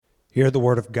Hear the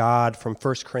word of God from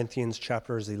 1 Corinthians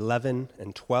chapters 11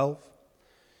 and 12.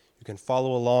 You can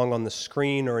follow along on the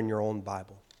screen or in your own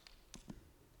Bible.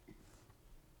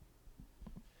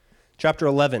 Chapter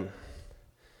 11.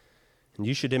 And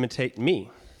you should imitate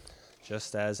me,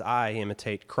 just as I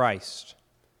imitate Christ.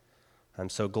 I'm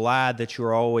so glad that you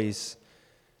always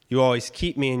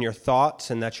keep me in your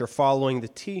thoughts and that you're following the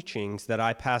teachings that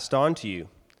I passed on to you.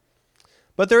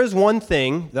 But there is one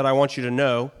thing that I want you to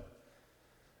know.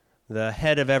 The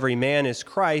head of every man is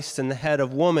Christ, and the head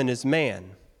of woman is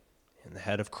man, and the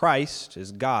head of Christ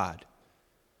is God.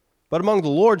 But among the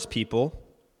Lord's people,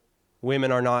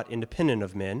 women are not independent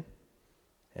of men,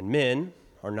 and men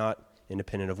are not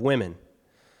independent of women.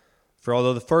 For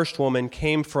although the first woman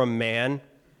came from man,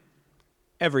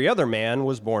 every other man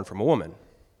was born from a woman,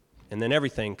 and then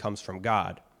everything comes from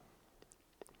God.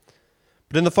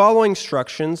 But in the following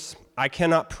instructions, I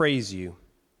cannot praise you,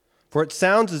 for it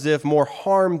sounds as if more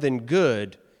harm than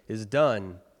good is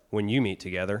done when you meet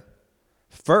together.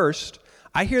 First,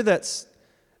 I hear that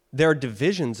there are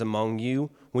divisions among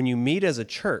you when you meet as a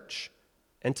church,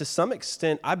 and to some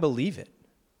extent, I believe it.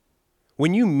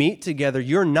 When you meet together,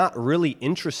 you're not really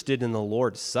interested in the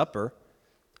Lord's Supper.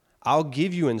 I'll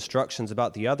give you instructions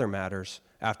about the other matters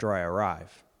after I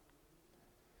arrive.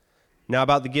 Now,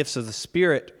 about the gifts of the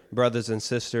Spirit, brothers and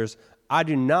sisters, I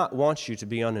do not want you to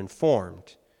be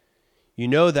uninformed. You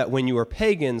know that when you were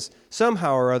pagans,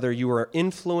 somehow or other you were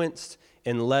influenced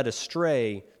and led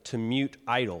astray to mute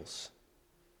idols.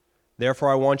 Therefore,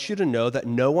 I want you to know that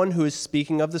no one who is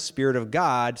speaking of the Spirit of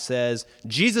God says,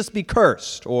 "Jesus be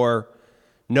cursed," or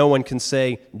no one can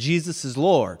say, "Jesus is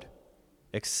Lord,"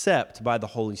 except by the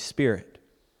Holy Spirit.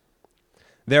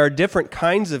 There are different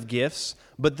kinds of gifts,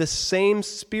 but the same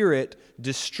Spirit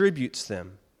distributes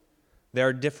them. There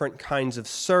are different kinds of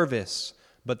service,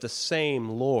 but the same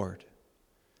Lord.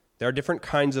 There are different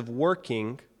kinds of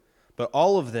working, but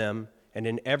all of them, and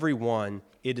in every one,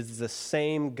 it is the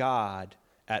same God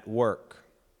at work.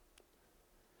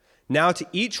 Now to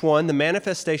each one, the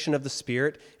manifestation of the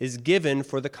Spirit is given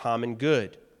for the common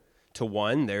good. To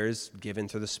one, there is given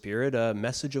through the Spirit a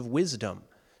message of wisdom.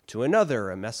 To another,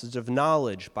 a message of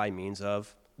knowledge by means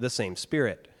of the same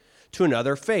Spirit. To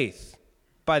another, faith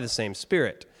by the same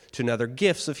Spirit. To another,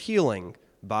 gifts of healing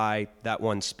by that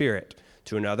one Spirit.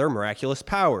 To another, miraculous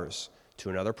powers. To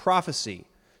another, prophecy.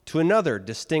 To another,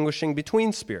 distinguishing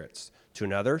between spirits. To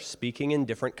another, speaking in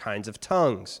different kinds of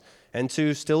tongues. And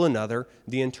to still another,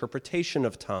 the interpretation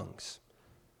of tongues.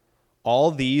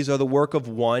 All these are the work of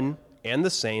one and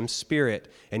the same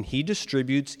Spirit, and he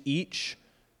distributes each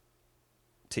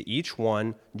to each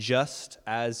one just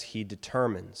as he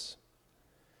determines.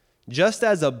 Just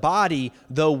as a body,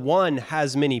 though one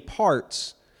has many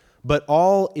parts, but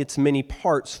all its many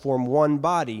parts form one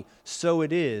body, so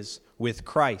it is with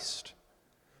Christ.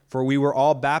 For we were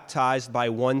all baptized by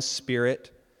one Spirit,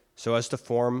 so as to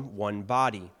form one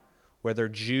body, whether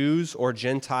Jews or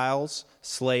Gentiles,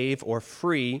 slave or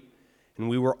free, and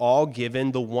we were all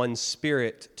given the one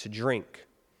Spirit to drink.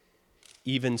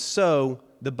 Even so,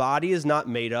 the body is not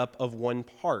made up of one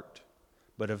part,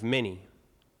 but of many.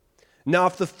 Now,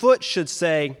 if the foot should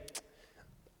say,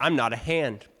 "I'm not a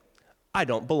hand, I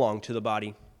don't belong to the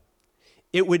body,"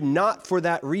 it would not for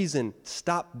that reason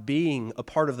stop being a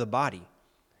part of the body.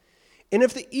 And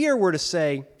if the ear were to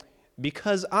say,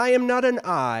 "Because I am not an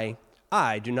eye,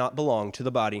 I do not belong to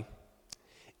the body,"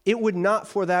 it would not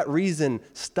for that reason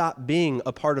stop being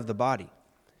a part of the body.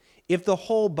 If the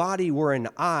whole body were an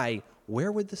eye,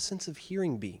 where would the sense of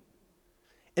hearing be?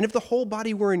 And if the whole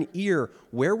body were an ear,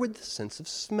 where would the sense of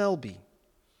smell be?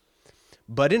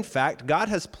 But in fact, God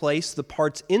has placed the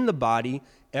parts in the body,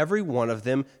 every one of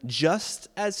them, just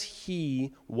as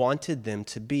he wanted them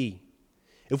to be.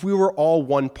 If we were all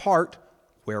one part,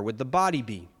 where would the body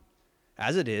be?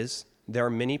 As it is, there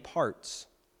are many parts,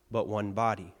 but one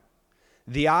body.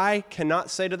 The eye cannot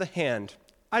say to the hand,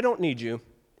 "I don't need you."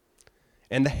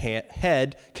 And the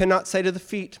head cannot say to the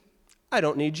feet, "I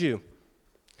don't need you."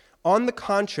 On the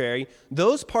contrary,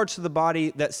 those parts of the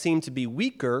body that seem to be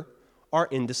weaker are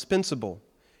indispensable,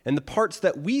 and the parts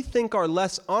that we think are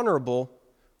less honorable,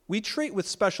 we treat with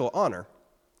special honor,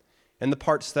 and the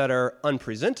parts that are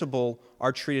unpresentable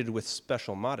are treated with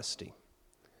special modesty,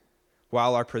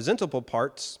 while our presentable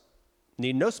parts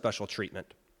need no special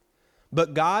treatment.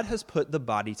 But God has put the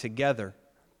body together,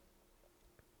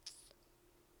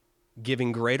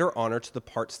 giving greater honor to the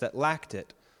parts that lacked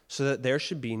it, so that there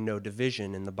should be no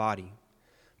division in the body,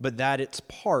 but that its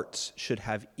parts should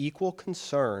have equal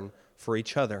concern for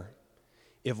each other.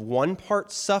 If one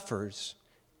part suffers,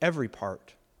 every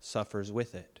part suffers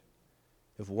with it.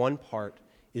 If one part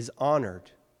is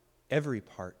honored, every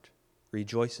part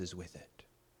rejoices with it.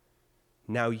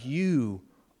 Now you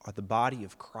are the body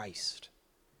of Christ,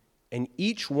 and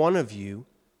each one of you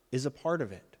is a part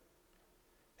of it.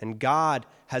 And God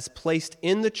has placed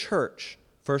in the church,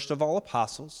 first of all,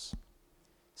 apostles,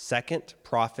 second,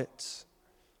 prophets,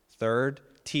 third,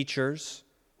 teachers,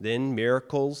 then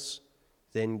miracles,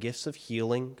 then gifts of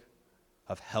healing,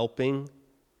 of helping,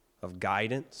 of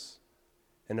guidance,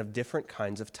 and of different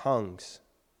kinds of tongues.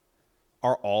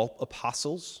 Are all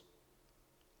apostles?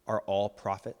 Are all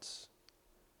prophets?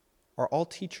 Are all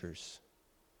teachers?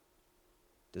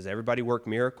 Does everybody work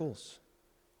miracles?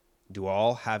 Do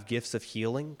all have gifts of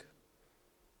healing?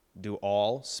 Do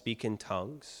all speak in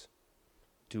tongues?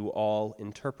 Do all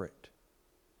interpret?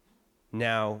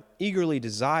 Now, eagerly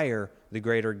desire the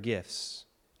greater gifts,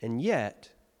 and yet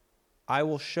I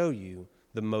will show you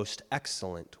the most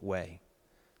excellent way.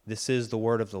 This is the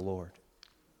word of the Lord.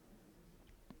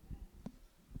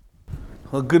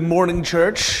 Well, good morning,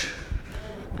 church.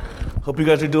 Hope you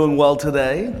guys are doing well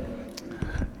today.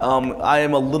 I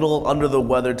am a little under the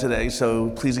weather today, so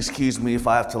please excuse me if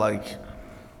I have to like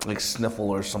sniffle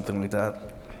or something like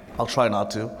that. I'll try not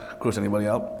to gross anybody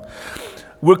out.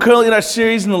 We're currently in our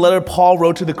series in the letter Paul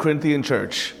wrote to the Corinthian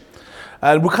church.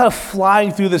 And we're kind of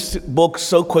flying through this book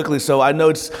so quickly, so I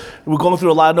know we're going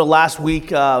through a lot. I know last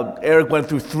week Eric went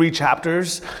through 3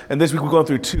 chapters, and this week we're going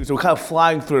through 2, so we're kind of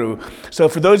flying through. So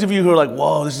for those of you who are like,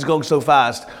 whoa, this is going so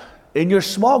fast, in your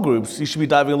small groups, you should be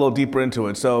diving a little deeper into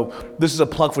it. So this is a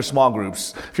plug for small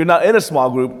groups. If you're not in a small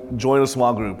group, join a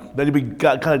small group. Then you'll be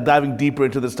kind of diving deeper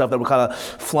into the stuff that we're kind of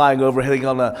flying over, hitting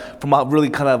on from a really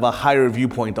kind of a higher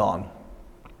viewpoint on.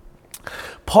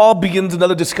 Paul begins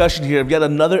another discussion here of yet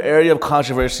another area of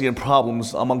controversy and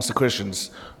problems amongst the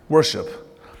Christians, worship.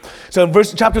 So in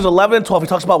chapters 11 and 12, he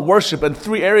talks about worship and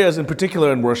 3 areas in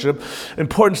particular in worship,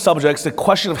 important subjects: the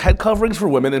question of head coverings for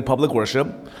women in public worship,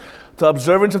 the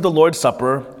observance of the Lord's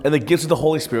Supper, and the gifts of the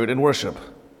Holy Spirit in worship.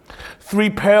 3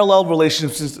 parallel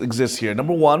relationships exist here.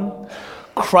 Number 1,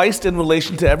 Christ in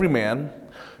relation to every man.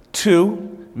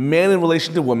 2, man in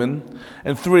relation to woman.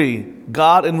 And 3,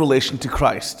 God in relation to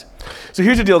Christ. So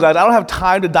here's the deal, guys. I don't have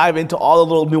time to dive into all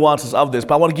the little nuances of this,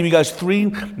 but I want to give you guys 3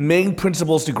 main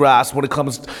principles to grasp when it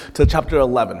comes to chapter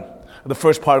 11, the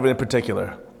first part of it in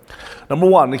particular. Number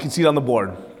 1, you can see it on the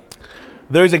board.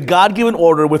 There is a God-given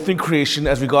order within creation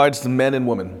as regards to men and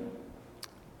women.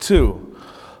 2,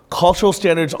 cultural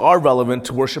standards are relevant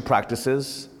to worship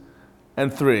practices.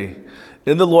 And 3,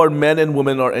 in the Lord, men and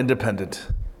women are independent.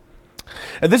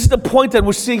 And this is the point that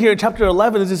we're seeing here in chapter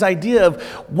 11, is this idea of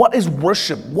what is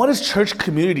worship? What is church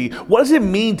community? What does it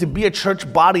mean to be a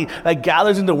church body that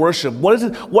gathers into worship? What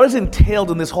is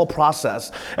entailed in this whole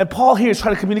process? And Paul here is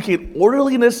trying to communicate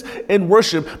orderliness in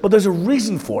worship, but there's a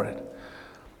reason for it.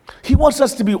 He wants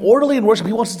us to be orderly in worship.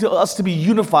 He wants us to be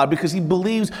unified because he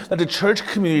believes that the church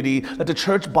community, that the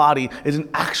church body is an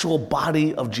actual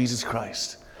body of Jesus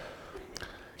Christ.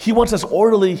 He wants us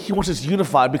orderly, he wants us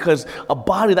unified, because a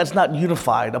body that's not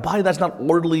unified, a body that's not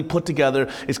orderly put together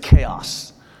is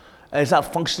chaos. And it's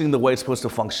not functioning the way it's supposed to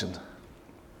function.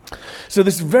 So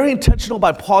this is very intentional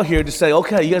by Paul here to say,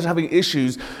 okay, you guys are having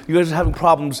issues, you guys are having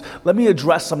problems, let me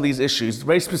address some of these issues.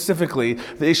 Very specifically,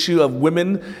 the issue of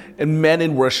women and men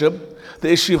in worship,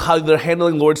 the issue of how they're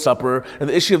handling Lord's Supper, and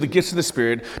the issue of the gifts of the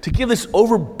Spirit, to give this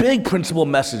over big principle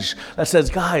message that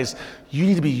says, guys, you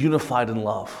need to be unified in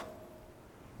love.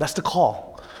 That's the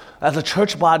call. As a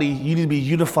church body, you need to be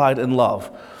unified in love.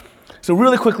 So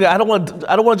really quickly, I don't want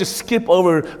to just skip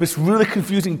over this really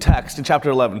confusing text in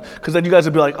chapter 11, because then you guys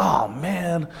would be like, oh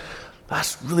man, I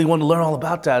just really want to learn all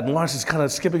about that. And Lawrence is kind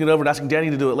of skipping it over and asking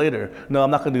Danny to do it later. No, I'm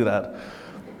not going to do that.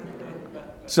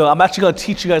 So I'm actually going to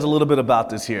teach you guys a little bit about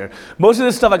this here. Most of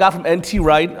this stuff I got from N.T.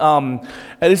 Wright, and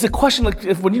it's a question like,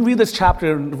 when you read this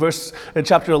chapter, verse in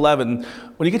chapter 11,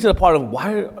 when you get to the part of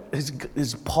why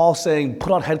is Paul saying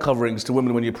put on head coverings to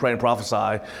women when you pray and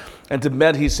prophesy, and to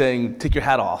men he's saying take your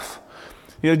hat off.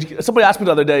 You know, somebody asked me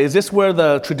the other day, is this where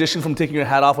the tradition from taking your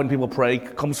hat off when people pray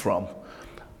comes from?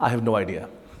 I have no idea.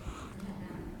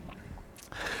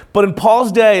 But in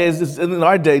Paul's day, as in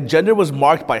our day, gender was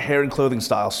marked by hair and clothing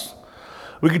styles.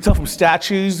 We can tell from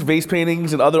statues, vase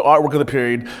paintings, and other artwork of the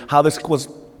period how this was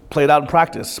played out in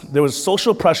practice. There was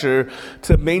social pressure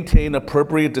to maintain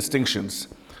appropriate distinctions.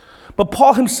 But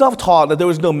Paul himself taught that there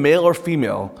was no male or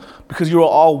female because you are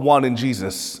all one in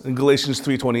Jesus, in Galatians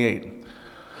 3:28.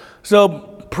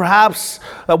 So perhaps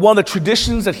one of the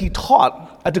traditions that he taught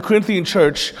at the Corinthian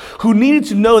church, who needed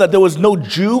to know that there was no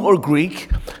Jew or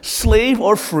Greek, slave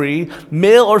or free,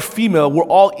 male or female, were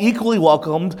all equally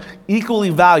welcomed, equally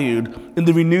valued in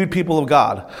the renewed people of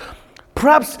God.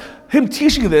 Perhaps him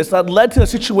teaching this that led to a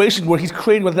situation where he's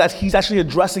creating that he's actually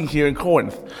addressing here in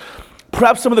Corinth.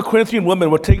 Perhaps some of the Corinthian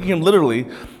women were taking him literally,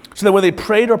 so that when they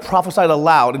prayed or prophesied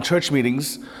aloud in church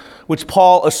meetings, which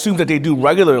Paul assumes that they do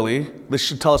regularly, this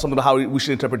should tell us something about how we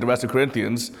should interpret the rest of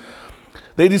Corinthians,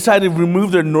 they decided to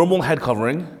remove their normal head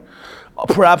covering,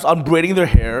 perhaps unbraiding their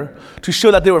hair, to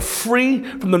show that they were free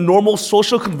from the normal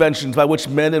social conventions by which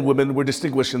men and women were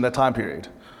distinguished in that time period.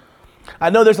 I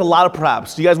know there's a lot of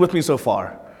perhaps. You guys with me so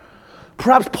far?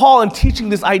 Perhaps Paul, in teaching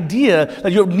this idea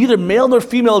that you're neither male nor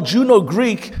female, Jew nor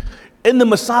Greek, in the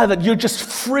Messiah, that you're just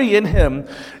free in him,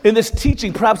 in this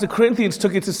teaching, perhaps the Corinthians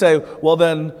took it to say, well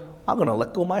then, I'm going to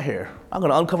let go of my hair. I'm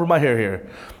going to uncover my hair here.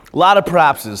 A lot of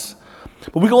perhapses.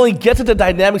 But we can only get to the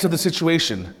dynamics of the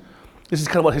situation. This is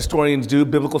kind of what historians do,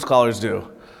 biblical scholars do.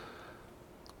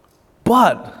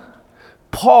 But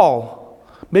Paul,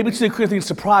 maybe to the Corinthians'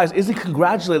 surprise, isn't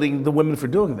congratulating the women for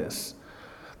doing this.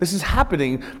 This is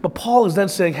happening, but Paul is then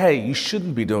saying, hey, you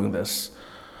shouldn't be doing this.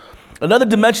 Another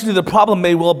dimension to the problem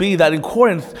may well be that in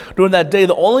Corinth, during that day,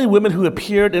 the only women who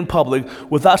appeared in public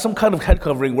without some kind of head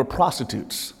covering were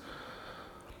prostitutes.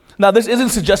 Now, this isn't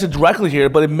suggested directly here,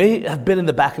 but it may have been in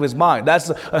the back of his mind.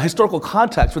 That's a historical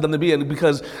context for them to be in,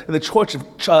 because in the church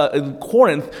in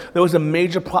Corinth, there was a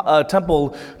major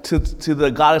temple to the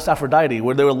goddess Aphrodite,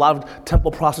 where there were a lot of temple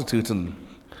prostitutes.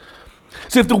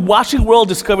 So if the watching world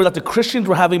discovered that the Christians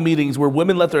were having meetings where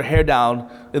women let their hair down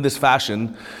in this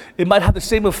fashion, it might have the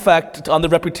same effect on the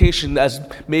reputation as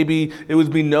maybe it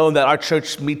would be known that our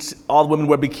church meets all the women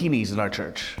wear bikinis in our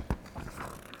church,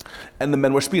 and the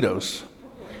men wear Speedos.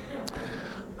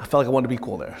 I felt like I wanted to be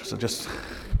cool there, so just...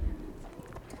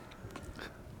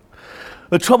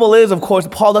 The trouble is, of course,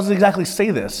 Paul doesn't exactly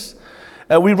say this.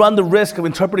 And we run the risk of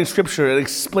interpreting Scripture and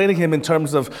explaining him in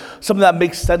terms of something that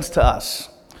makes sense to us.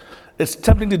 It's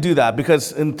tempting to do that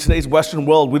because in today's Western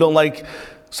world, we don't like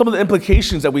some of the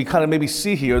implications that we kind of maybe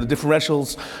see here, the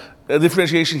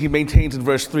differentiation he maintains in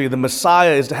verse 3. The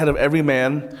Messiah is the head of every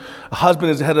man, a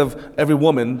husband is the head of every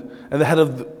woman, and the head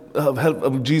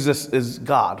of Jesus is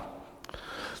God.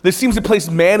 This seems to place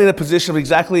man in a position of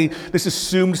exactly this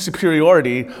assumed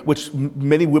superiority, which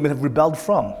many women have rebelled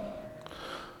from.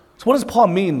 So what does Paul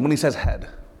mean when he says head?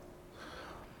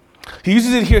 He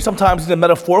uses it here sometimes in a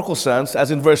metaphorical sense,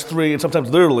 as in verse 3, and sometimes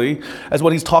literally, as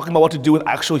when he's talking about what to do with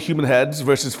actual human heads,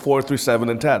 verses 4 through 7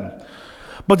 and 10.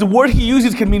 But the word he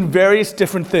uses can mean various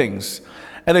different things.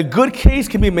 And a good case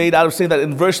can be made out of saying that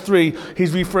in verse 3,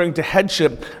 he's referring to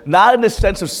headship, not in the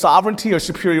sense of sovereignty or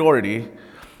superiority,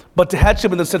 but to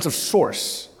headship in the sense of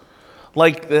source,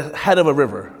 like the head of a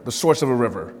river, the source of a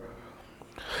river.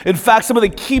 In fact, some of the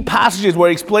key passages where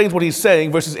he explains what he's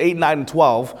saying, verses 8, 9, and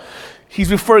 12, he's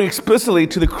referring explicitly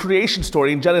to the creation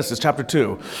story in Genesis chapter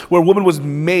 2, where woman was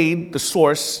made the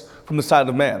source from the side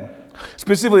of man.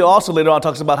 Specifically also later on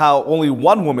talks about how only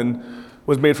one woman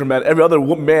was made from man, every other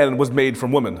man was made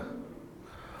from woman.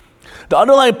 The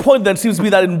underlying point then seems to be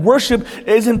that in worship, it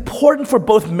is important for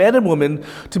both men and women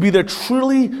to be their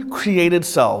truly created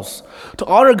selves, to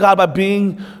honor God by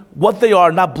being what they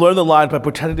are, not blurring the line by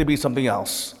pretending to be something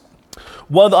else.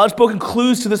 One of the unspoken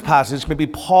clues to this passage may be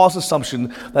Paul's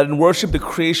assumption that in worship, the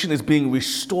creation is being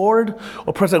restored,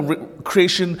 or perhaps that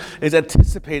creation is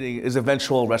anticipating its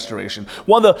eventual restoration.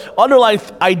 One of the underlying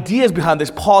ideas behind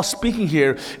this, Paul speaking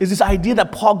here, is this idea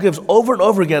that Paul gives over and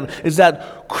over again, is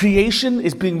that creation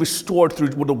is being restored through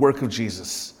the work of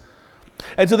Jesus.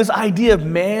 And so this idea of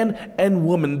man and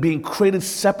woman being created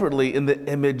separately in the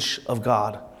image of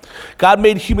God. God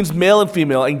made humans male and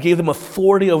female and gave them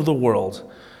authority over the world.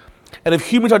 And if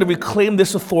humans are to reclaim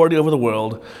this authority over the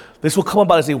world, this will come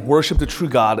about as they worship the true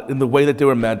God in the way that they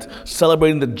were meant,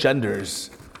 celebrating the genders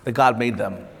that God made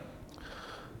them.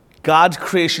 God's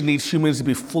creation needs humans to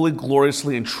be fully,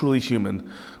 gloriously, and truly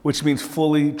human, which means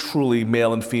fully, truly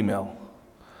male and female.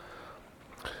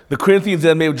 The Corinthians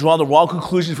then may have drawn the wrong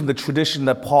conclusion from the tradition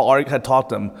that Paul had taught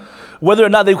them. Whether or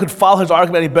not they could follow his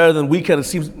argument any better than we can, it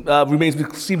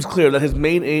seems clear that his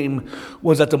main aim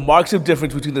was that the marks of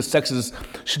difference between the sexes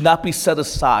should not be set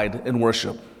aside in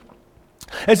worship.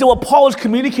 And so what Paul is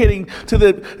communicating to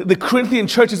the Corinthian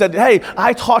church is that, hey,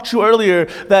 I taught you earlier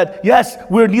that, yes,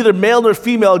 we're neither male nor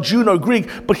female, Jew nor Greek,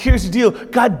 but here's the deal.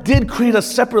 God did create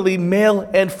us separately, male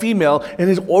and female, in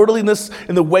his orderliness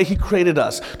in the way he created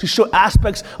us, to show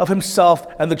aspects of himself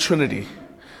and the Trinity.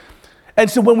 And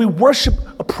so when we worship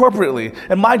appropriately,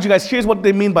 and mind you guys, here's what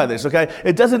they mean by this, okay?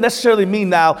 It doesn't necessarily mean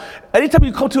now, anytime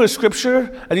you come to a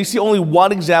scripture and you see only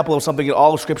one example of something in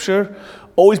all of scripture,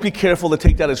 always be careful to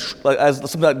take that as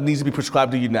something that needs to be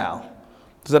prescribed to you now.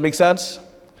 Does that make sense?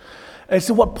 And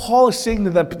so what Paul is saying to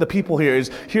the people here is,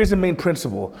 here's the main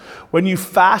principle. When you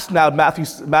fast now,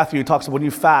 Matthew talks about when you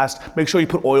fast, make sure you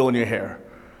put oil in your hair.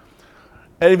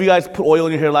 Any of you guys put oil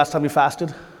in your hair last time you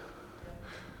fasted?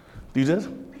 You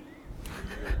did?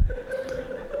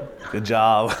 Good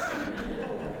job.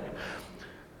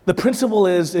 The principle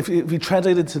is, if you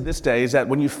translate it to this day, is that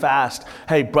when you fast,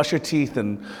 hey, brush your teeth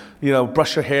and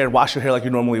brush your hair and wash your hair like you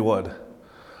normally would.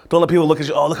 Don't let people look at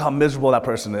you, oh, look how miserable that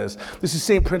person is. This is the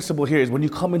same principle here, is when you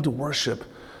come into worship,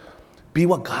 be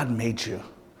what God made you.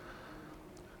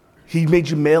 He made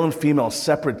you male and female,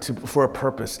 separate for a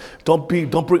purpose. Don't bring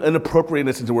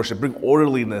inappropriateness into worship. Bring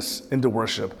orderliness into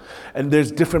worship. And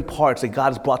there's different parts that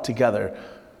God has brought together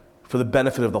for the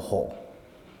benefit of the whole.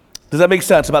 Does that make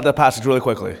sense about that passage really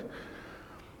quickly?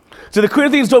 So the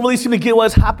Corinthians don't really seem to get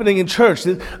what's happening in church.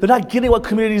 They're not getting what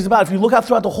community is about. If you look out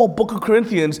throughout the whole book of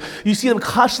Corinthians, you see them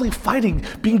constantly fighting,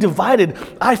 being divided.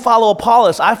 I follow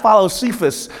Apollos. I follow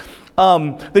Cephas.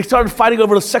 They started fighting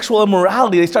over sexual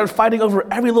immorality. They started fighting over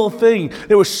every little thing.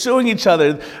 They were suing each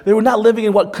other. They were not living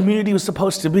in what community was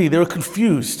supposed to be. They were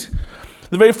confused.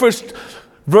 The very first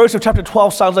verse of chapter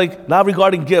 12 sounds like, now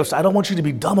regarding gifts, I don't want you to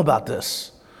be dumb about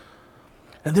this.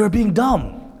 And they were being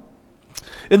dumb.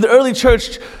 In the early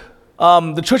church,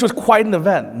 the church was quite an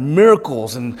event.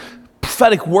 Miracles and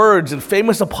prophetic words and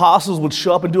famous apostles would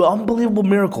show up and do unbelievable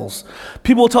miracles.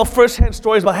 People would tell firsthand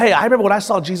stories about, hey, I remember when I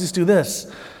saw Jesus do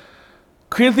this.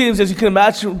 Corinthians, as you can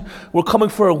imagine, were coming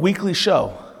for a weekly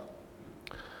show.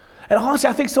 And honestly,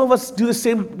 I think some of us do the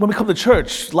same when we come to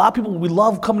church. A lot of people, we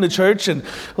love coming to church and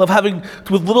love having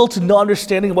with little to no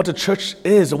understanding of what the church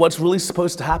is and what's really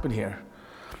supposed to happen here.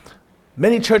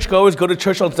 Many churchgoers go to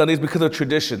church on Sundays because of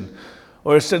tradition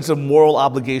or a sense of moral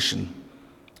obligation.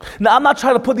 Now, I'm not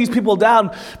trying to put these people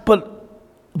down, but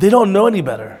they don't know any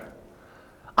better.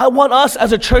 I want us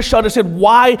as a church to understand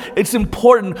why it's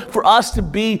important for us to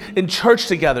be in church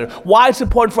together, why it's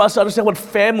important for us to understand what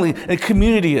family and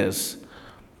community is.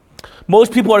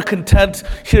 Most people are content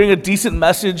hearing a decent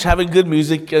message, having good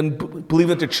music, and believing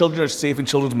that their children are safe in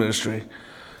children's ministry.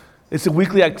 It's a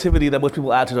weekly activity that most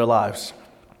people add to their lives.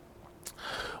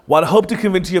 What I hope to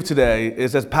convince you of today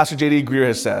is, as Pastor J.D. Greer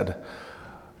has said,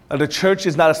 the church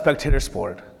is not a spectator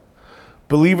sport.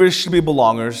 Believers should be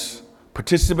belongers,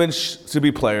 participants should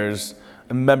be players,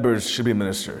 and members should be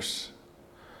ministers.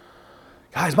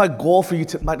 Guys, my heart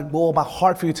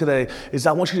for you today is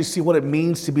I want you to see what it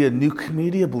means to be a new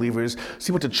community of believers,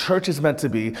 see what the church is meant to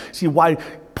be, see why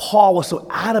Paul was so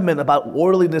adamant about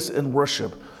orderliness in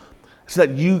worship, so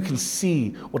that you can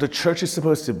see what the church is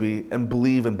supposed to be and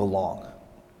believe and belong.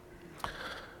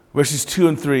 Verses 2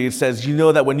 and 3, it says, you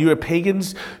know that when you were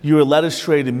pagans, you were led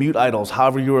astray to mute idols,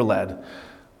 however you were led.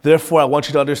 Therefore, I want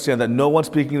you to understand that no one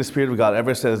speaking in the Spirit of God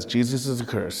ever says Jesus is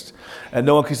accursed, and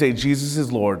no one can say Jesus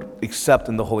is Lord except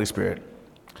in the Holy Spirit.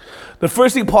 The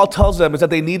first thing Paul tells them is that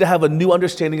they need to have a new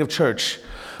understanding of church,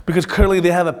 because currently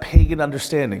they have a pagan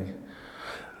understanding.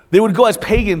 They would go as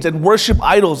pagans and worship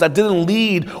idols that didn't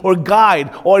lead or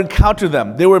guide or encounter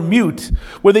them. They were mute.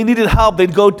 When they needed help,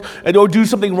 they'd go or do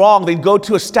something wrong. They'd go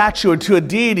to a statue or to a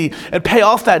deity and pay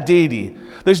off that deity.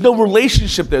 There's no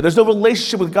relationship there. There's no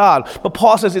relationship with God. But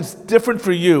Paul says it's different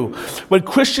for you. When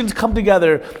Christians come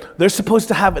together, they're supposed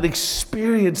to have an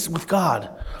experience with God,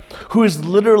 who is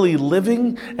literally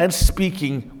living and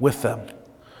speaking with them.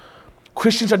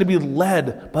 Christians are to be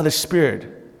led by the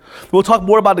Spirit. We'll talk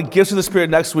more about the gifts of the Spirit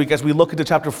next week as we look into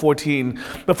chapter 14.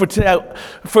 But for today,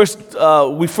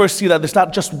 we first see that there's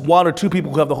not just one or two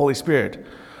people who have the Holy Spirit.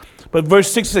 But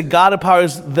verse 6 says God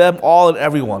empowers them all and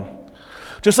everyone.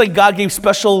 Just like God gave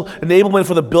special enablement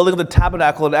for the building of the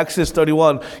tabernacle in Exodus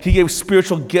 31, he gave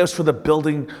spiritual gifts for the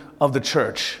building of the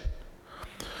church.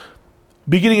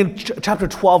 Beginning in chapter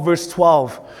 12, verse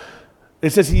 12,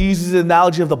 it says he uses the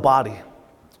analogy of the body.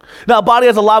 Now, a body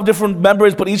has a lot of different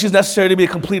members, but each is necessary to be a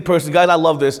complete person. Guys, I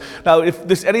love this. Now,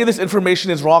 if any of this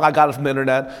information is wrong, I got it from the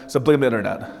internet, so blame the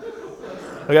internet.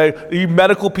 Okay, you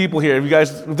medical people here,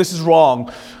 if this is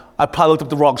wrong, I probably looked up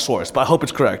the wrong source, but I hope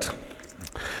it's correct.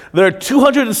 There are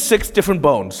 206 different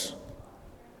bones.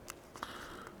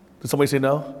 Did somebody say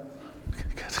no? All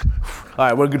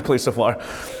right, we're in a good place so far.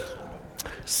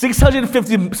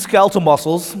 650 skeletal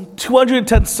muscles,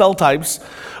 210 cell types,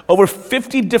 over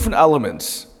 50 different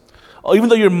elements. Even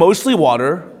though you're mostly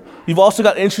water, you've also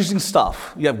got interesting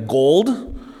stuff. You have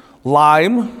gold,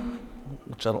 lime,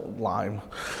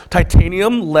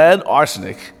 titanium, lead,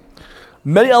 arsenic.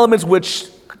 Many elements which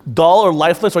dull or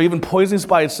lifeless or even poisonous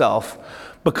by itself,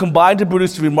 but combined to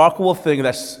produce a remarkable thing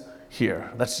that's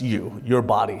here. That's you, your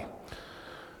body.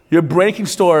 Your brain can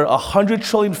store 100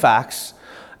 trillion facts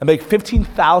and make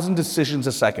 15,000 decisions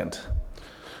a second.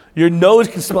 Your nose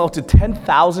can smell up to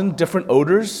 10,000 different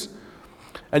odors,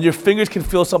 and your fingers can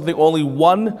feel something only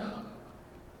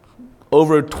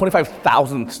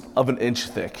 1/25,000th of an inch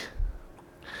thick.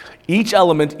 Each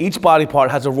element, each body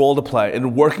part has a role to play,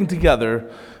 and working together,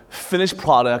 finished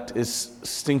product is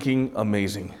stinking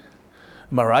amazing.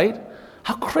 Am I right?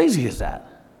 How crazy is that?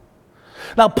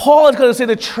 Now, Paul is going to say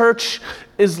the church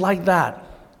is like that.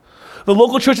 The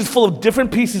local church is full of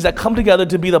different pieces that come together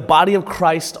to be the body of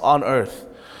Christ on earth.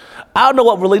 I don't know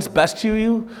what relates best to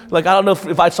you. Like, I don't know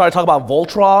if I started talking about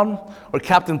Voltron or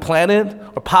Captain Planet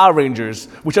or Power Rangers,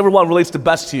 whichever one relates the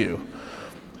best to you.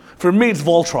 For me, it's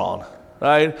Voltron,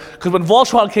 right? Because when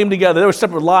Voltron came together, they were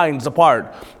separate lines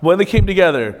apart. When they came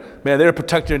together, man, they were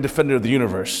protector and defender of the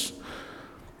universe.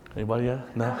 Anybody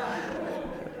yet? No?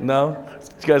 No?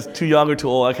 You guys too young or too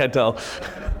old? I can't tell.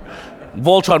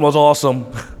 Voltron was awesome.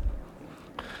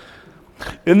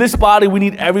 In this body, we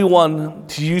need everyone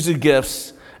to use their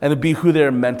gifts and to be who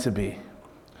they're meant to be.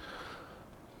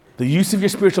 The use of your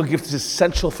spiritual gifts is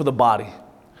essential for the body.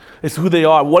 It's who they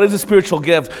are. What is a spiritual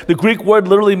gift? The Greek word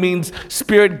literally means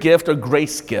spirit gift or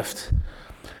grace gift.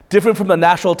 Different from the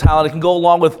natural talent, it can go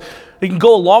along with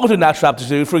a natural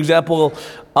aptitude. For example,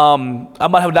 I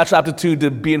might have a natural aptitude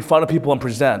to be in front of people and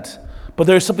present. But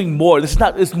there's something more.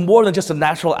 It's more than just a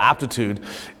natural aptitude.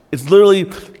 It's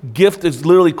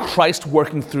literally Christ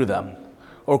working through them,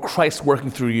 or Christ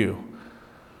working through you.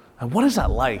 And what is that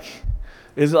like?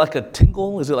 Is it like a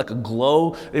tingle? Is it like a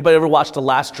glow? Anybody ever watch The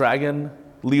Last Dragon?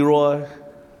 Leroy?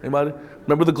 Anybody?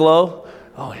 Remember The Glow?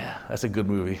 Oh yeah, that's a good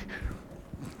movie.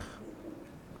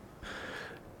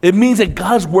 It means that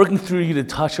God is working through you to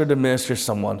touch or to minister to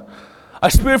someone. A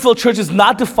spirit-filled church is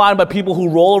not defined by people who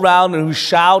roll around and who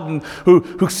shout and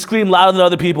who scream louder than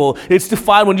other people. It's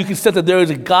defined when you can sense that there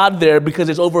is a God there, because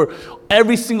it's over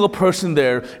every single person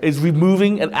there is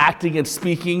removing and acting and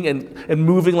speaking and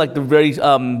moving like the very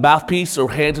mouthpiece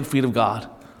or hands and feet of God.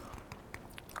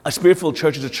 A spirit-filled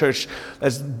church is a church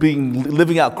that's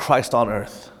living out Christ on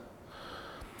earth.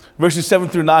 Verses 7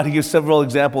 through 9, he gives several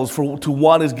examples. To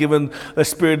one is given the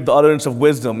Spirit the utterance of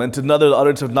wisdom, and to another the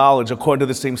utterance of knowledge according to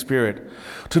the same Spirit.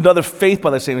 To another faith by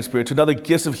the same Spirit. To another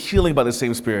gifts of healing by the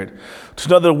same Spirit. To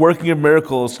another working of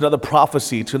miracles. To another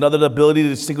prophecy. To another the ability to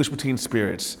distinguish between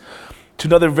spirits. To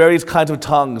another various kinds of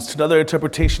tongues. To another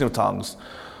interpretation of tongues.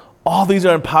 All these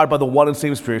are empowered by the one and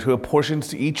same Spirit, who apportions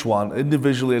to each one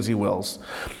individually as he wills.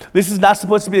 This is not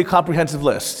supposed to be a comprehensive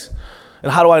list.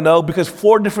 And how do I know? Because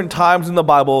 4 different times in the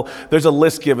Bible, there's a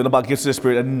list given about gifts of the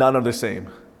Spirit, and none are the same.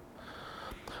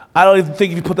 I don't even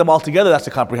think if you put them all together, that's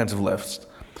a comprehensive list.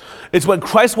 It's when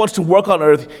Christ wants to work on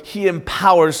earth, he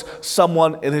empowers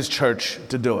someone in his church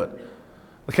to do it.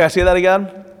 Can I say that again?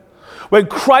 When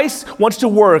Christ wants to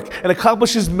work and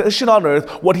accomplish his mission on earth,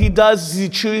 what he does is he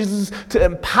chooses to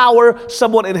empower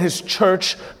someone in his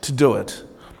church to do it.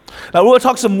 Now, we're going to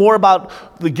talk some more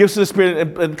about the gifts of the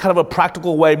Spirit in kind of a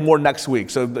practical way more next week.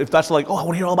 So if that's like, oh, I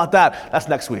want to hear all about that, that's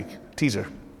next week. Teaser.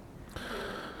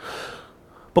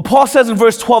 But Paul says in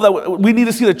verse 12 that we need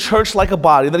to see the church like a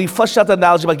body. And then he fleshed out that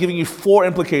analogy by giving you 4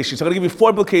 implications. So I'm going to give you 4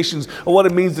 implications of what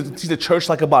it means to see the church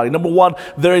like a body. Number 1,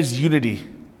 there is unity.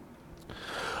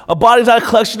 A body is not a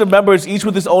collection of members, each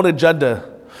with his own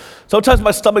agenda. Sometimes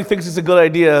my stomach thinks it's a good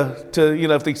idea to,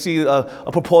 if they see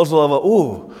a proposal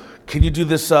of can you do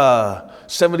this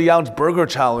 70-ounce burger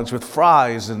challenge with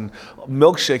fries and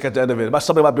milkshake at the end of it? My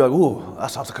stomach might be like, that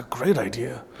sounds like a great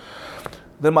idea.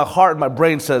 Then my heart and my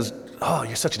brain says, oh,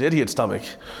 you're such an idiot, stomach.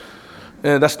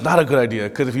 And that's not a good idea,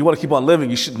 because if you want to keep on living,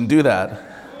 you shouldn't do that.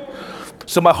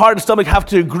 So my heart and stomach have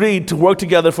to agree to work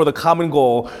together for the common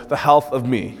goal, the health of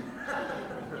me.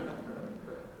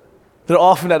 They're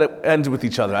often at ends with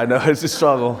each other. I know, it's a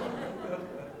struggle.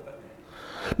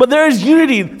 But there is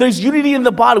unity. There's unity in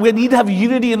the body. We need to have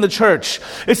unity in the church.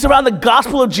 It's around the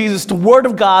gospel of Jesus, the word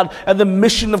of God, and the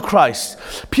mission of Christ.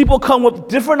 People come with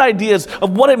different ideas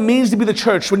of what it means to be the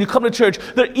church. When you come to church,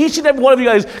 each and every one of you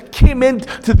guys came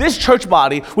into this church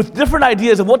body with different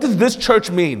ideas of what does this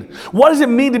church mean? What does it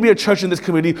mean to be a church in this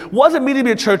community? What does it mean to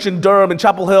be a church in Durham, in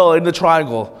Chapel Hill, in the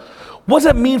Triangle? What does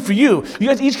that mean for you? You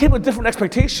guys each came with different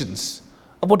expectations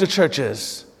of what the church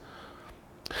is.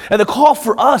 And the call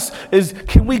for us is,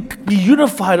 can we be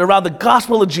unified around the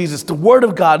gospel of Jesus, the word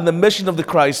of God, and the mission of the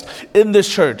Christ in this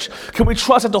church? Can we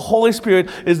trust that the Holy Spirit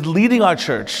is leading our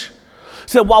church?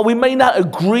 So while we may not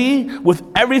agree with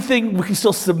everything, we can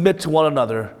still submit to one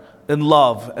another in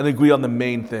love and agree on the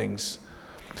main things.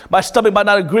 My stomach might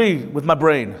not agree with my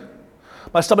brain.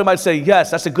 My stomach might say, yes,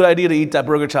 that's a good idea to eat that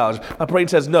burger challenge. My brain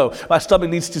says no. My stomach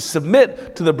needs to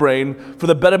submit to the brain for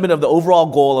the betterment of the overall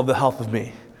goal of the health of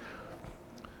me.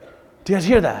 Do you guys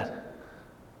hear that?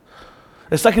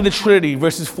 It's like in the Trinity,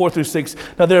 verses 4-6.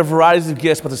 Now there are varieties of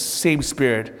gifts, but the same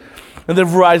Spirit. And there are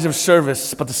varieties of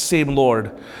service, but the same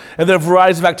Lord. And there are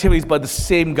varieties of activities, but the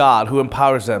same God who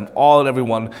empowers them, all and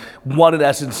everyone. One in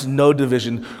essence, no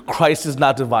division. Christ is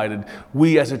not divided.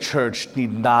 We as a church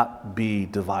need not be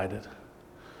divided.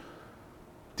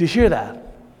 Do you hear that?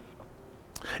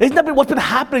 Isn't that what's been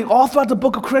happening all throughout the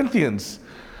book of Corinthians?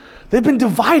 They've been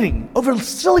dividing over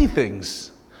silly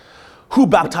things. Who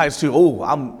baptized who? Oh,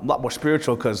 I'm a lot more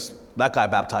spiritual because that guy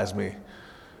baptized me,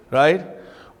 right?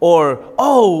 Or,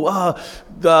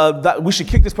 we should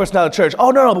kick this person out of church. Oh,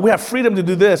 no, but we have freedom to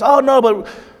do this. Oh, no, but...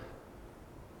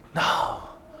 No.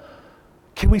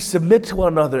 Can we submit to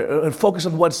one another and focus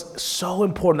on what's so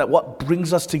important, that what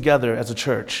brings us together as a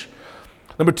church?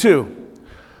 Number 2,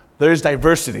 there is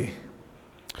diversity.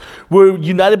 We're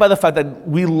united by the fact that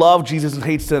we love Jesus and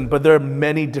hate sin, but there are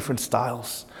many different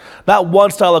styles. Not one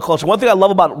style of culture. One thing I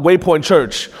love about Waypoint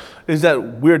Church is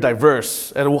that we're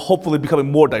diverse, and we're hopefully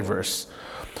becoming more diverse.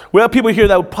 We have people here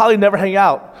that would probably never hang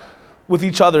out with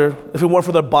each other if it weren't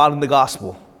for their bond in the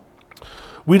gospel.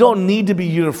 We don't need to be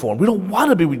uniform. We don't want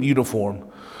to be uniform.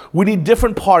 We need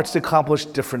different parts to accomplish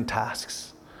different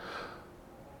tasks.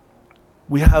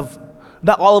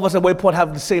 Not all of us at Waypoint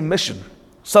have the same mission.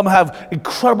 Some have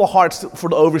incredible hearts for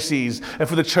the overseas and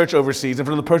for the church overseas and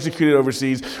for the persecuted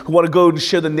overseas who want to go and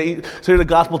share the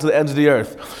gospel to the ends of the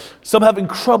earth. Some have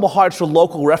incredible hearts for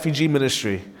local refugee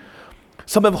ministry.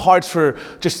 Some have hearts for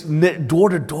just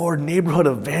door-to-door neighborhood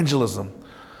evangelism.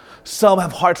 Some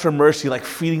have hearts for mercy, like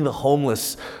feeding the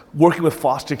homeless, working with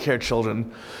foster care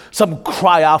children. Some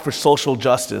cry out for social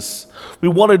justice. We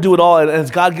want to do it all, and as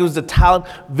God gives us the talent,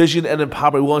 vision, and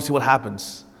empowerment, we want to see what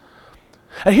happens.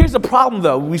 And here's the problem,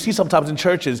 though, we see sometimes in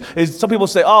churches, is some people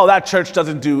say, oh, that church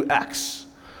doesn't do X.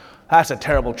 That's a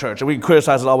terrible church, and we can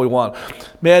criticize it all we want.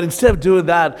 Man, instead of doing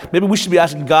that, maybe we should be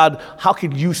asking God, how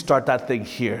can you start that thing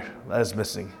here that is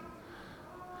missing?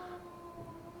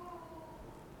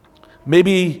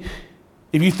 Maybe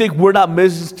if you think we're not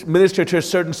ministering to a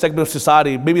certain segment of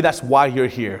society, maybe that's why you're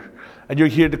here. And you're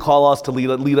here to call us to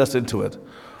lead us into it.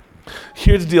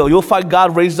 Here's the deal. You'll find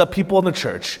God raises up people in the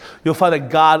church. You'll find that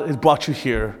God has brought you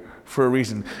here for a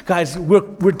reason. Guys,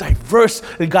 we're diverse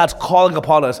and God's calling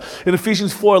upon us. In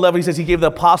Ephesians 4:11, he says he gave the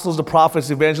apostles, the prophets,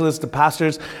 the evangelists, the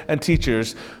pastors, and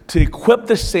teachers to equip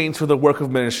the saints for the work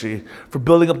of ministry, for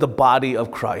building up the body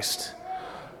of Christ.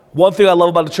 One thing I love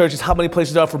about the church is how many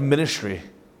places there are for ministry.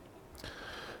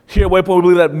 Here at Waypoint, we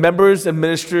believe that members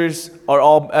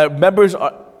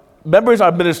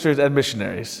are ministers and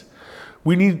missionaries.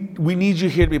 We need you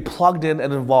here to be plugged in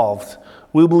and involved.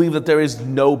 We believe that there is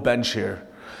no bench here.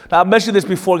 Now, I mentioned this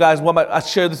before, guys. I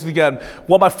share this again.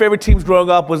 One of my favorite teams growing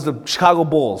up was the Chicago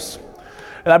Bulls.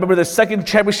 And I remember the second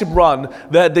championship run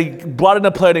that they brought in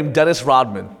a player named Dennis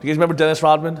Rodman. You guys remember Dennis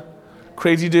Rodman?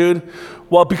 Crazy dude.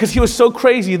 Well, because he was so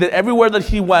crazy that everywhere that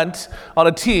he went on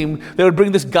a team, they would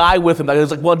bring this guy with him. That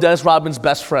was like one of Dennis Rodman's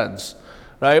best friends.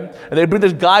 Right? And they'd bring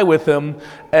this guy with him,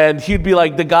 and he'd be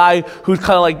like the guy who's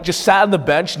kind of like just sat on the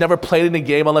bench, never played in the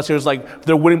game unless it was like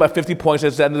they're winning by 50 points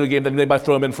at the end of the game, then they might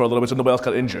throw him in for a little bit so nobody else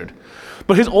got injured.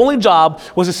 But his only job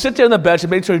was to sit there on the bench and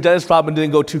make sure Dennis Rodman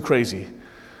didn't go too crazy.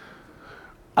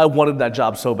 I wanted that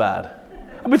job so bad.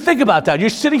 I mean, think about that. You're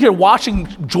sitting here watching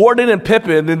Jordan and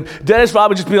Pippen and Dennis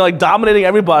Rodman just being like dominating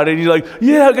everybody, and you're like,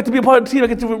 yeah, I get to be a part of the team, I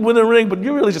get to win a ring, but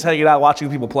you're really just hanging out watching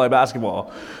people play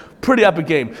basketball. Pretty epic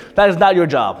game. That is not your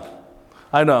job.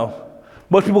 I know.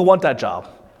 Most people want that job.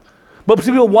 Most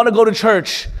people want to go to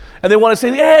church and they want to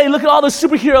say, hey, look at all the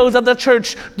superheroes at that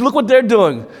church. Look what they're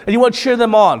doing. And you want to cheer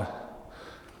them on.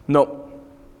 No.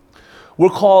 We're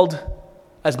called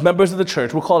as members of the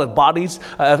church, we're called as bodies,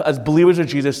 as believers of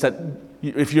Jesus, that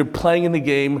if you're playing in the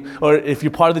game or if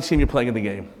you're part of the team, you're playing in the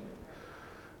game.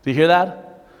 Do you hear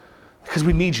that? Because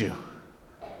we need you.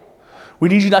 We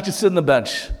need you not to sit on the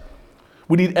bench.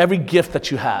 We need every gift that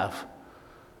you have.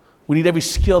 We need every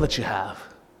skill that you have.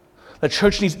 The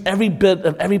church needs every bit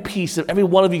of every piece of every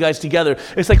one of you guys together.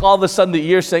 It's like all of a sudden the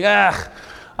ear saying, I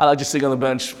like just sitting on the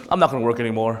bench. I'm not going to work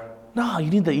anymore. No, you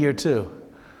need the ear too.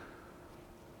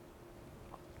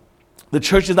 The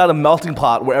church is not a melting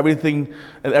pot where everything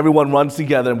and everyone runs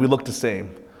together and we look the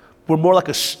same. We're more like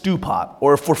a stew pot,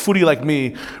 or for foodie like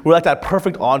me, we're like that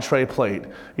perfect entree plate.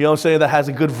 You know what I'm saying? That has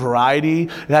a good variety.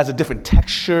 It has a different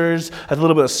textures, has a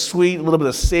little bit of sweet, a little bit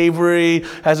of savory,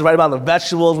 has the right amount of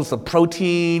vegetables with some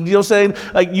protein. You know what I'm saying?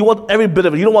 Like, you want every bit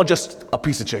of it. You don't want just a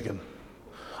piece of chicken.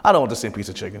 I don't want the same piece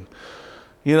of chicken.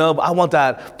 You know, I want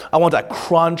that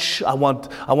crunch, I want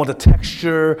the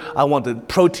texture, I want the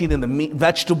protein in the meat,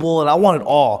 vegetable, and I want it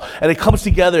all. And it comes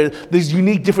together, these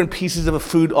unique different pieces of a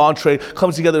food entree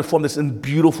comes together to form this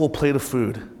beautiful plate of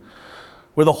food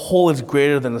where the whole is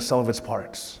greater than the sum of its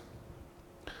parts.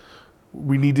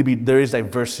 There is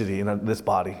diversity in this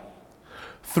body.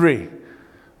 3,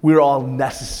 we are all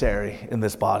necessary in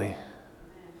this body.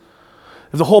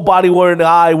 If the whole body were an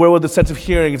eye, where would the sense of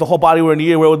hearing? If the whole body were an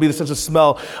ear, where would be the sense of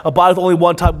smell? A body with only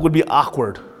one type would be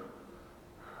awkward,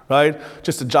 right?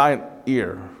 Just a giant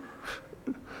ear.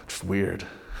 Just weird.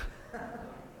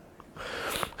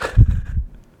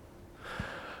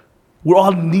 We're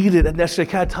all needed and necessary.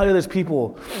 Can I tell you this,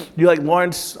 people? You're like,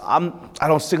 Lawrence, I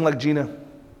don't sing like Gina.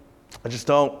 I just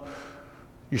don't.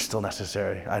 You're still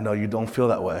necessary. I know you don't feel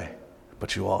that way,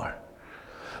 but you are.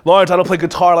 Lawrence, I don't play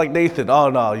guitar like Nathan. Oh,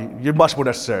 no, you're much more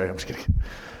necessary. I'm just kidding.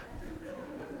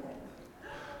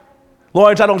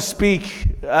 Lawrence, I don't speak.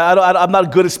 I'm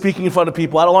not good at speaking in front of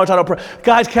people. Lawrence, I don't pray.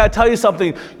 Guys, can I tell you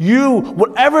something? You,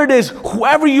 whatever it is,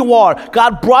 whoever you are,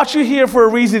 God brought you here for a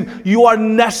reason. You are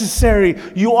necessary.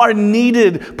 You are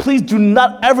needed. Please do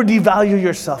not ever devalue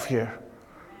yourself here.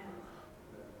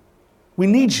 We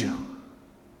need you.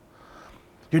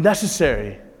 You're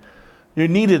necessary. You're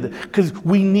needed because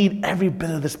we need every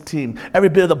bit of this team, every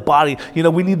bit of the body. You know,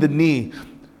 we need the knee.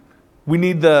 We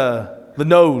need the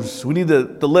nose. We need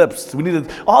the lips. We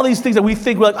need all these things that we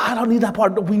think we're like, I don't need that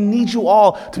part. We need you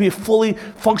all to be a fully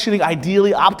functioning,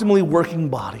 ideally, optimally working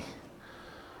body.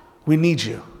 We need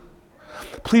you.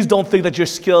 Please don't think that your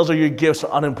skills or your gifts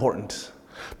are unimportant.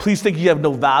 Please think you have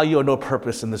no value or no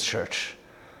purpose in this church.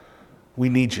 We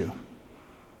need you.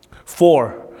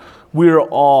 4, we are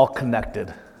all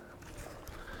connected.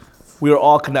 We are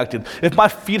all connected. If my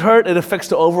feet hurt, it affects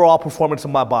the overall performance of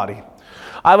my body.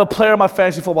 I have a player on my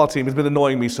fantasy football team who's been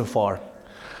annoying me so far.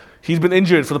 He's been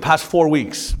injured for the past 4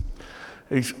 weeks.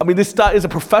 This guy is a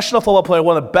professional football player,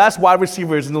 one of the best wide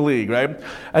receivers in the league, right?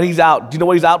 And he's out. Do you know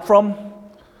what he's out from?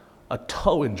 A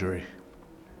toe injury.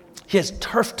 He has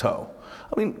turf toe.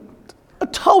 A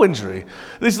toe injury.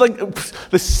 This is like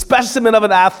the specimen of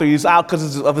an athlete. He's out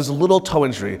because of his little toe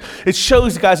injury. It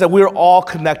shows, guys, that we're all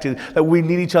connected, that we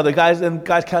need each other. Guys, can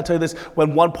I tell you this?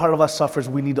 When one part of us suffers,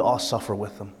 we need to all suffer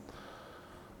with them.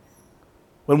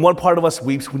 When one part of us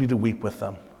weeps, we need to weep with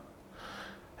them.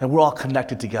 And we're all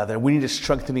connected together. We need to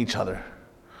strengthen each other.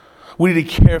 We need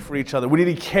to care for each other. We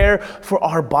need to care for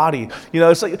our body. You know,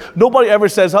 it's like nobody ever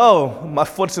says, oh, my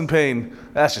foot's in pain.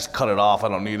 Let's just cut it off. I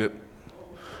don't need it.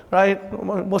 Right?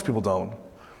 Most people don't.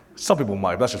 Some people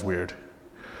might, but that's just weird.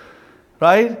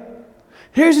 Right?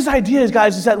 Here's this idea,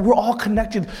 guys, is that we're all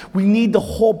connected. We need the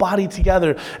whole body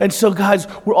together. And so, guys,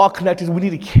 we're all connected. We need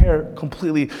to care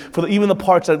completely for even the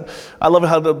parts that, I love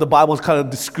how the Bible is kind of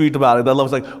discreet about it. I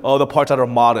love it's like, oh, the parts that are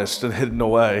modest and hidden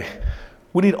away.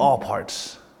 We need all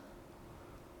parts.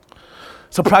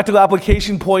 So practical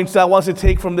application points that I want to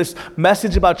take from this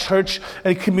message about church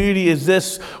and community is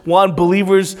this. 1,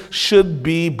 believers should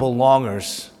be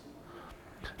belongers.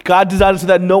 God designed it so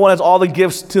that no one has all the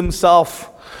gifts to himself.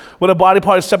 When a body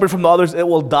part is separate from the others, it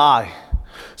will die.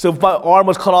 So if my arm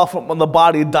was cut off from the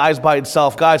body, it dies by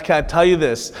itself. Guys, can I tell you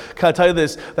this?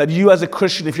 That you as a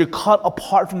Christian, if you're cut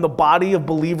apart from the body of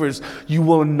believers, you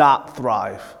will not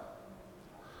thrive.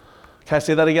 Can I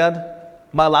say that again?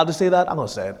 Am I allowed to say that? I'm going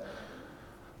to say it.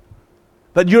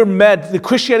 That you're meant, the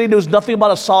Christianity knows nothing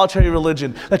about a solitary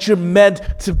religion, that you're meant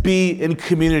to be in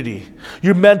community.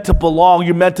 You're meant to belong.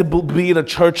 You're meant to be in a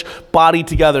church body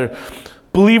together.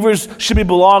 Believers should be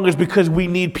belongers because we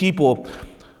need people.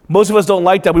 Most of us don't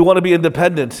like that. We want to be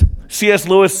independent. C.S.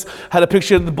 Lewis had a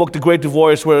picture in the book, The Great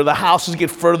Divorce, where the houses get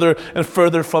further and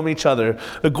further from each other.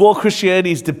 The goal of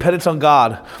Christianity is dependence on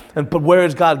God. But where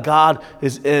is God? God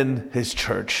is in his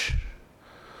church.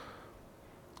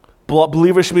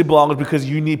 Believers should be belongers because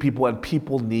you need people and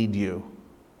people need you.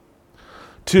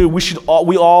 2,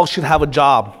 we all should have a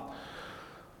job.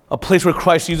 A place where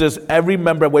Christ uses every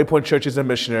member at Waypoint Church as a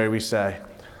missionary, we say.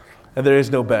 And there is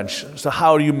no bench. So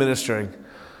how are you ministering?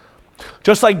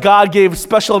 Just like God gave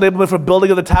special enablement for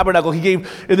building of the tabernacle, he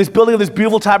gave, in this building of this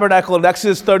beautiful tabernacle in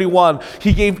Exodus 31,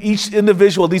 he gave each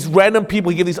individual, these random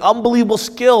people, he gave these unbelievable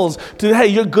skills to, hey,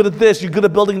 you're good at this, you're good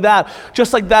at building that.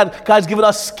 Just like that, God's given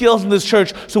us skills in this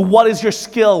church. So what is your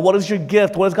skill? What is your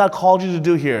gift? What has God called you to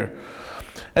do here?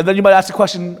 And then you might ask the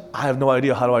question, I have no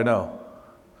idea, how do I know?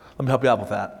 Let me help you out with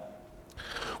that.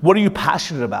 What are you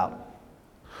passionate about?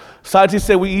 Scientists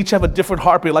say we each have a different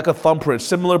heartbeat, like a thumbprint,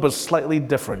 similar but slightly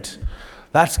different.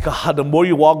 That's God. The more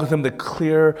you walk with him, the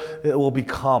clearer it will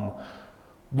become.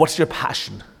 What's your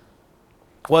passion?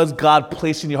 What has God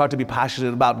placed in your heart to be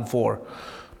passionate about and for?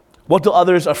 What do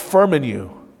others affirm in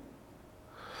you?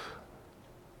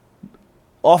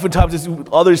 Oftentimes,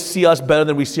 others see us better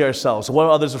than we see ourselves. So what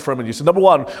are others affirming you? So number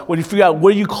one, when you figure out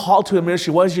what are you called to in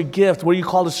ministry, what is your gift, what are you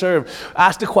called to serve,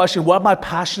 ask the question, what am I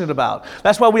passionate about?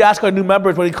 That's why we ask our new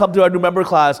members, when you come to our new member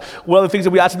class, one of the things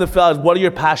that we ask them to fill out is, what are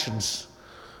your passions?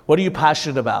 What are you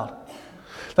passionate about?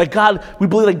 Like God, we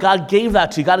believe that God gave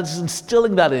that to you. God is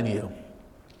instilling that in you.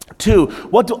 Two,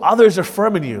 what do others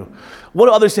affirm in you? What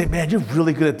do others say, man, you're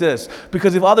really good at this?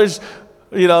 Because if others,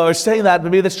 are saying that,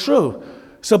 maybe that's true.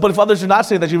 So, but if others are not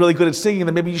saying that you're really good at singing,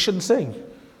 then maybe you shouldn't sing.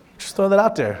 Just throw that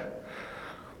out there.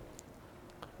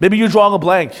 Maybe you're drawing a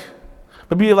blank.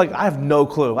 Maybe you're like, I have no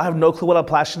clue. I have no clue what I'm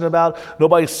passionate about.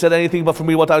 Nobody said anything but for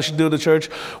me what I should do in the church.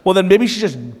 Well, then maybe you should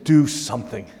just do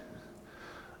something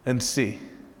and see.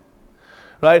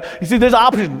 Right? You see, there's an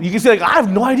option. You can say, like, I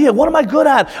have no idea. What am I good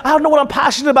at? I don't know what I'm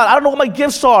passionate about. I don't know what my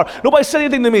gifts are. Nobody said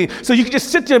anything to me. So you can just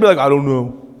sit there and be like, I don't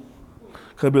know.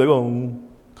 Kind of be like, oh,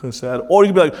 kind of sad. Or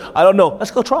you can be like, I don't know.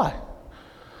 Let's go try.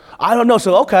 I don't know.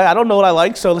 So, okay, I don't know what I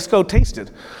like, so let's go taste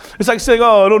it. It's like saying,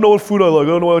 oh, I don't know what food I like. I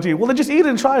don't know what to eat. Well, then just eat it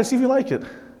and try and see if you like it.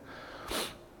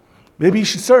 Maybe you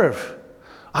should serve.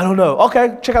 I don't know.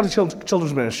 Okay, check out the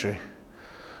children's ministry.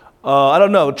 I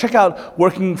don't know. Check out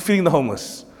feeding the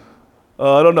homeless.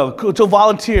 I don't know, go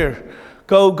volunteer,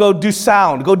 go do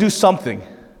sound, go do something. And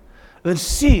then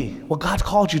see what God's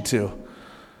called you to.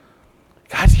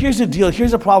 Guys, here's the deal,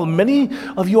 here's the problem. Many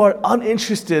of you are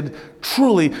uninterested,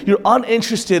 truly, you're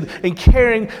uninterested in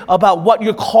caring about what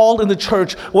you're called in the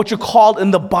church, what you're called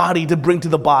in the body to bring to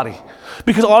the body.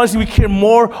 Because honestly, we care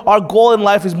more, our goal in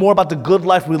life is more about the good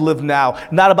life we live now,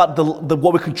 not about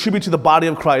what we contribute to the body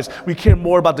of Christ. We care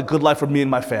more about the good life for me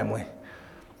and my family.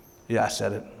 Yeah, I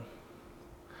said it.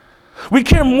 We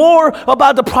care more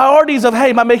about the priorities of,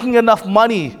 hey, am I making enough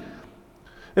money?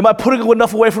 Am I putting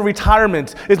enough away for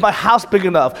retirement? Is my house big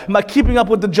enough? Am I keeping up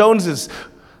with the Joneses?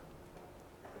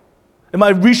 Am I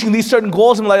reaching these certain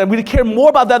goals in my life? We care more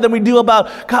about that than we do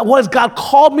about, God, what has God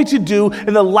called me to do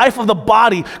in the life of the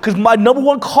body? Because my number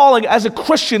one calling as a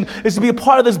Christian is to be a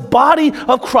part of this body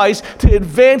of Christ to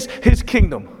advance His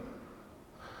kingdom.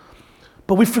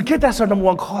 But we forget that's our number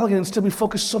one calling, and instead we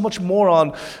focus so much more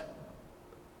on,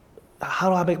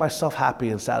 how do I make myself happy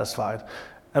and satisfied?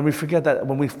 And we forget that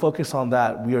when we focus on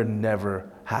that, we are never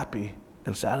happy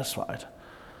and satisfied.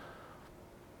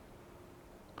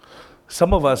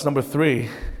 Some of us, number three,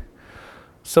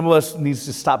 some of us needs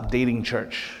to stop dating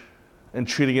church and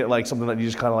treating it like something that you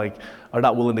just kind of like are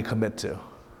not willing to commit to.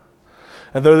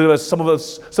 And there are some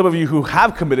of you who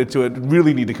have committed to it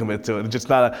really need to commit to it and just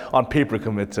not on paper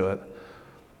commit to it.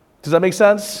 Does that make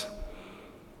sense?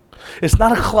 It's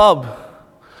not a club.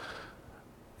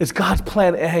 It's God's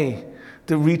plan A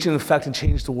to reach and affect and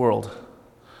change the world.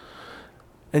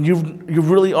 And you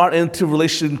really aren't into a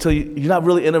relationship until you're not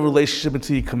really in a relationship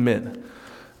until you commit.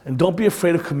 And don't be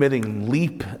afraid of committing.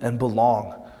 Leap and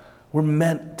belong. We're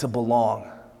meant to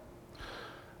belong.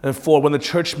 And four, when the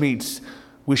church meets,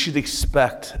 we should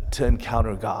expect to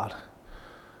encounter God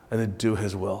and to do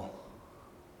His will.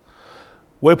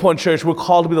 Waypoint Church, we're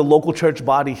called to be the local church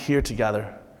body here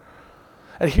together.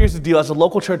 And here's the deal, as a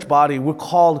local church body, we're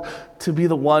called to be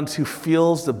the ones who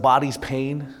feels the body's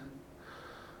pain,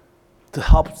 to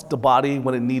help the body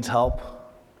when it needs help,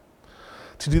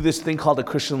 to do this thing called the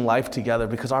Christian life together,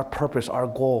 because our purpose, our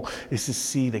goal is to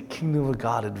see the kingdom of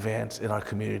God advance in our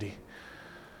community.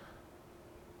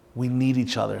 We need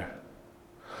each other.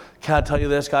 Can I tell you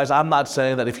this, guys? I'm not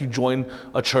saying that if you join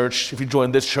a church, if you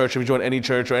join this church, if you join any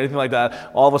church or anything like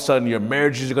that, all of a sudden your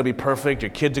marriages are going to be perfect,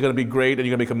 your kids are going to be great, and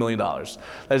you're going to make $1 million. That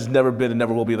has never been and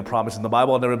never will be the promise in the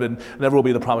Bible, and never will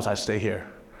be the promise I stay here.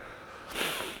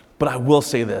 But I will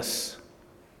say this,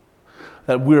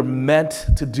 that we're meant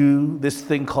to do this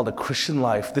thing called a Christian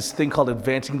life, this thing called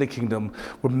advancing the kingdom.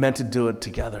 We're meant to do it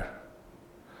together.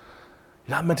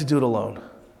 You're not meant to do it alone.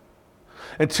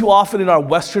 And too often in our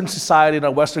Western society, in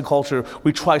our Western culture,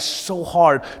 we try so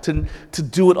hard to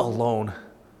do it alone,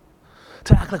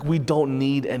 to act like we don't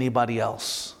need anybody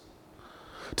else,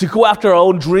 to go after our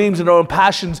own dreams and our own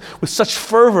passions with such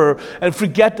fervor and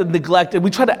forget the neglect. And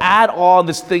we try to add on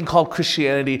this thing called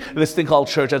Christianity and this thing called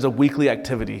church as a weekly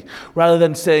activity, rather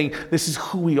than saying this is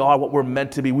who we are, what we're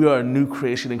meant to be. We are a new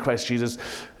creation in Christ Jesus,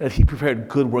 and He prepared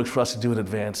good works for us to do in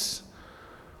advance.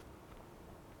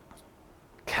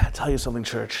 Can I tell you something,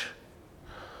 church?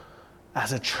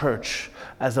 As a church,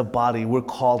 as a body, we're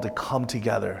called to come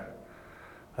together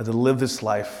and to live this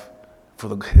life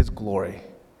for His glory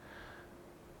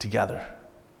together.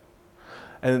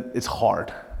 And it's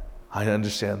hard. I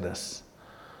understand this.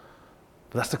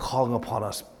 But that's the calling upon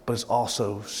us. But it's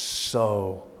also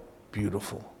so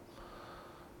beautiful.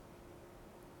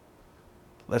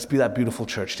 Let's be that beautiful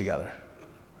church together.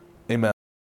 Amen.